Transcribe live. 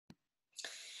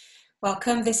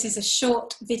Welcome. This is a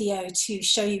short video to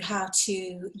show you how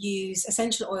to use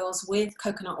essential oils with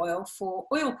coconut oil for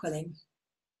oil pulling.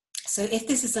 So if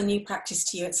this is a new practice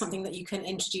to you, it's something that you can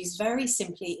introduce very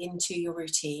simply into your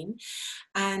routine.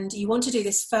 And you want to do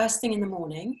this first thing in the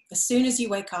morning, as soon as you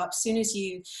wake up, as soon as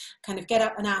you kind of get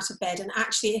up and out of bed. And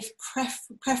actually, if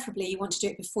preferably, you want to do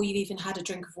it before you've even had a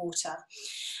drink of water.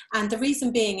 And the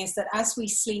reason being is that as we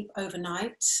sleep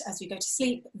overnight, as we go to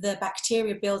sleep, the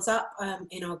bacteria builds up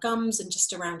in our gums and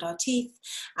just around our teeth.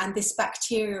 And this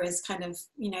bacteria is kind of,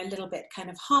 a little bit kind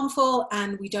of harmful.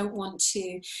 And we don't want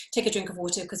to take a drink of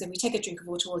water, because if we take a drink of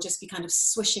water, we'll just be kind of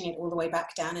swishing it all the way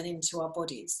back down and into our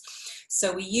bodies.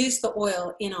 So we use the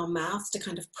oil in our mouth to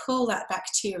kind of pull that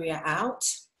bacteria out.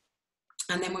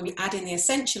 And then when we add in the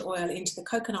essential oil into the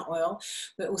coconut oil,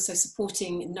 we're also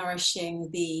supporting nourishing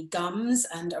the gums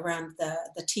and around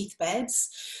the teeth beds.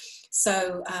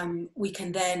 So we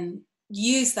can then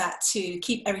use that to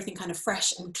keep everything kind of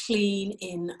fresh and clean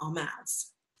in our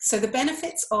mouths. So the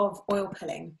benefits of oil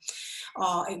pulling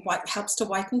are it helps to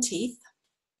whiten teeth,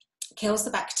 kills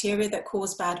the bacteria that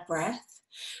cause bad breath,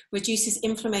 reduces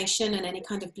inflammation and any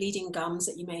kind of bleeding gums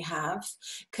that you may have,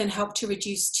 can help to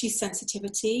reduce tooth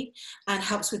sensitivity, and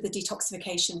helps with the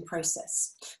detoxification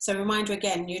process. So reminder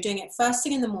again, you're doing it first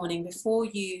thing in the morning before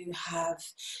you have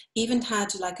even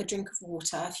had like a drink of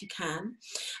water, if you can.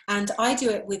 And I do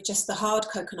it with just the hard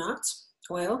coconut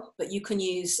oil, but you can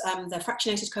use the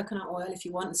fractionated coconut oil if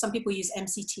you want. Some people use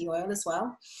MCT oil as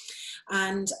well.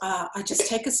 And I just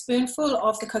take a spoonful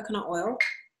of the coconut oil,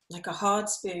 like a hard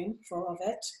spoonful of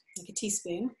it, like a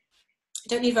teaspoon. I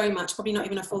don't need very much, probably not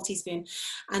even a full teaspoon.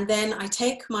 And then I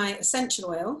take my essential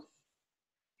oil,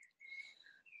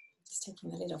 just taking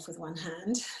the lid off with one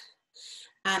hand,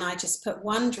 and I just put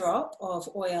one drop of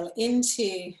oil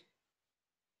into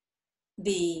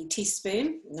the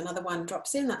teaspoon, another one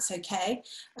drops in, that's okay.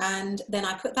 And then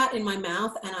I put that in my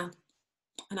mouth,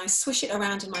 and I swish it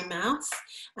around in my mouth,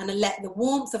 and I let the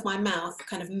warmth of my mouth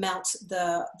kind of melt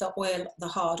the oil, the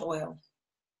hard oil.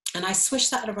 And I swish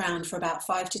that around for about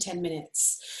 5 to 10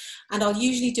 minutes. And I'll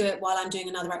usually do it while I'm doing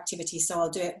another activity. So I'll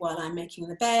do it while I'm making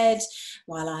the bed,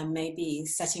 while I'm maybe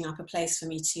setting up a place for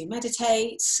me to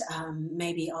meditate.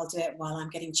 Maybe I'll do it while I'm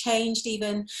getting changed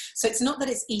even. So it's not that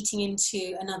it's eating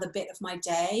into another bit of my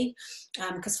day,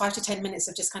 because 5 to 10 minutes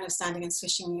of just kind of standing and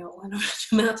swishing your oil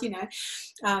around your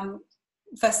mouth,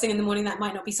 first thing in the morning, that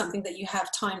might not be something that you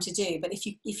have time to do. But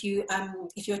if you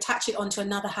attach it onto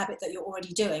another habit that you're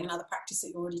already doing, another practice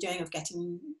that you're already doing of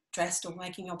getting dressed or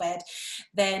making your bed,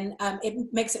 then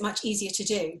it makes it much easier to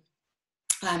do.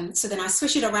 So then I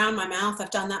swish it around my mouth.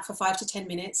 I've done that for 5 to 10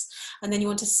 minutes. And then you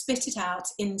want to spit it out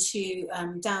into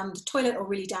down the toilet, or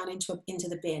really down into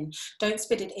the bin. Don't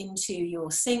spit it into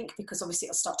your sink, because obviously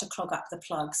it'll start to clog up the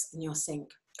plugs in your sink,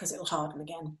 because it'll harden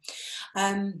again.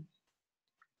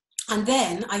 And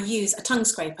then I use a tongue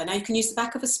scraper. Now you can use the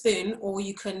back of a spoon, or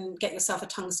you can get yourself a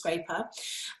tongue scraper.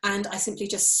 And I simply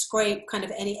just scrape kind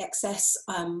of any excess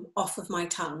off of my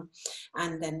tongue,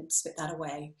 and then spit that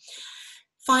away.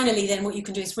 Finally, then what you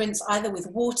can do is rinse either with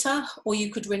water, or you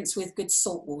could rinse with good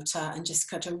salt water, and just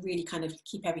really kind of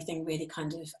keep everything really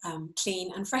kind of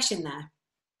clean and fresh in there.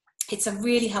 It's a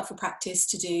really helpful practice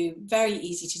to do, very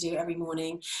easy to do every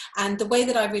morning. And the way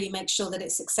that I really make sure that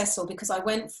it's successful, because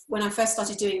when I first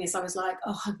started doing this, I was like,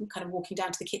 oh, I'm kind of walking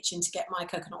down to the kitchen to get my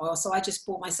coconut oil. So I just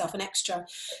bought myself an extra.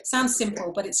 Sounds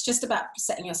simple, but it's just about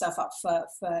setting yourself up for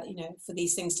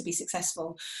these things to be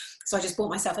successful. So I just bought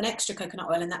myself an extra coconut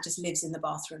oil, and that just lives in the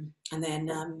bathroom. And then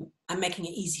I'm making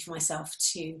it easy for myself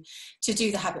to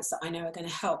do the habits that I know are going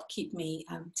to help keep me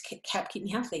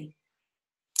healthy.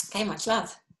 Okay, much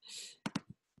love.